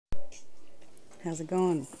How's it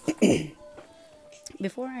going?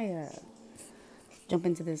 Before I jump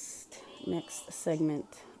into this next segment,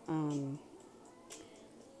 kind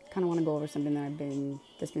of want to go over something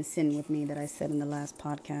that's been sitting with me that I said in the last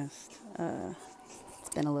podcast. It's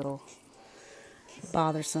been a little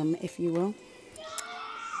bothersome, if you will.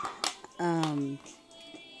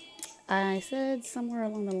 I said somewhere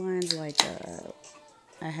along the lines like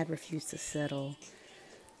I had refused to settle,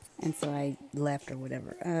 and so I left or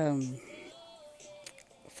whatever.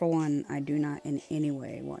 For one, I do not in any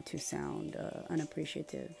way want to sound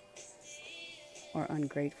unappreciative or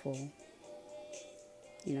ungrateful,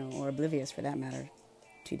 or oblivious for that matter,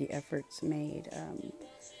 to the efforts made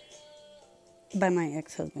by my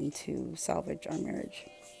ex-husband to salvage our marriage.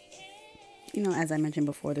 As I mentioned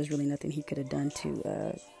before, there's really nothing he could have done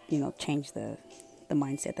to, change the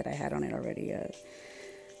mindset that I had on it already.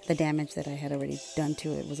 The damage that I had already done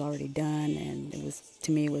to it was already done, and it was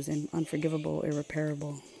unforgivable,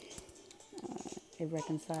 irreparable,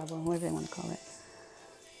 irreconcilable, whatever they want to call it.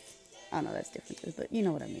 I don't know, that's differences, but you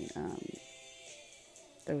know what I mean.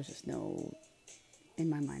 There was just no, in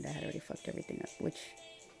my mind, I had already fucked everything up, which,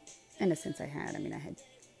 in a sense, I had. I mean, I had,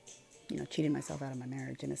 cheated myself out of my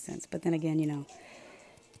marriage in a sense, but then again,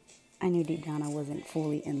 I knew deep down I wasn't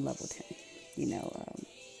fully in love with him.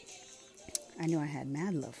 I knew I had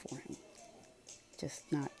mad love for him,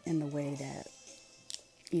 just not in the way that,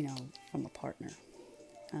 from a partner.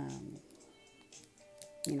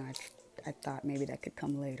 I thought maybe that could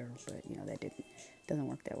come later, but, that doesn't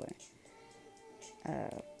work that way.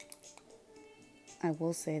 I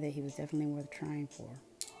will say that he was definitely worth trying for.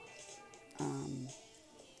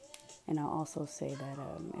 And I'll also say that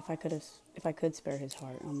if I could spare his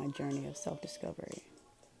heart on my journey of self-discovery,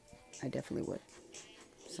 I definitely would.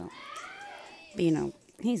 So, but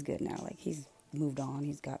he's good now. Like, he's moved on.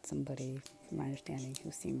 He's got somebody, from my understanding,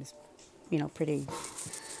 who seems, pretty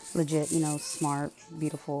legit, smart,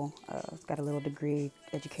 beautiful, got a little degree,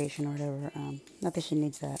 education or whatever. Not that she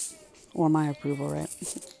needs that, or my approval, right?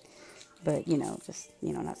 But, just,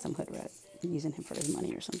 not some hood rat using him for his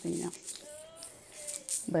money or something.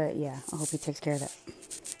 But, yeah, I hope he takes care of that.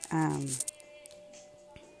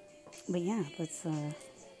 But, yeah,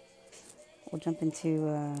 we'll jump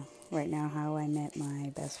into, right now, how I met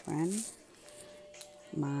my best friend,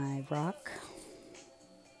 my rock,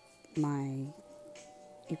 my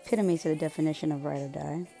epitome to the definition of ride or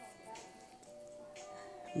die,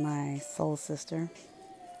 my soul sister,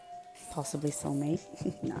 possibly soulmate.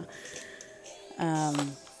 Nah.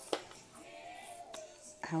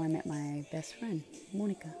 How I met my best friend,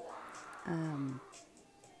 Monica.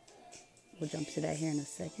 We'll jump to that here in a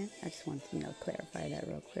second. I just want to, clarify that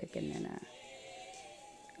real quick, and then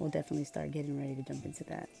we'll definitely start getting ready to jump into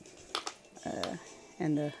that.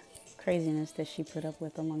 And the craziness that she put up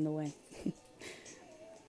with along the way.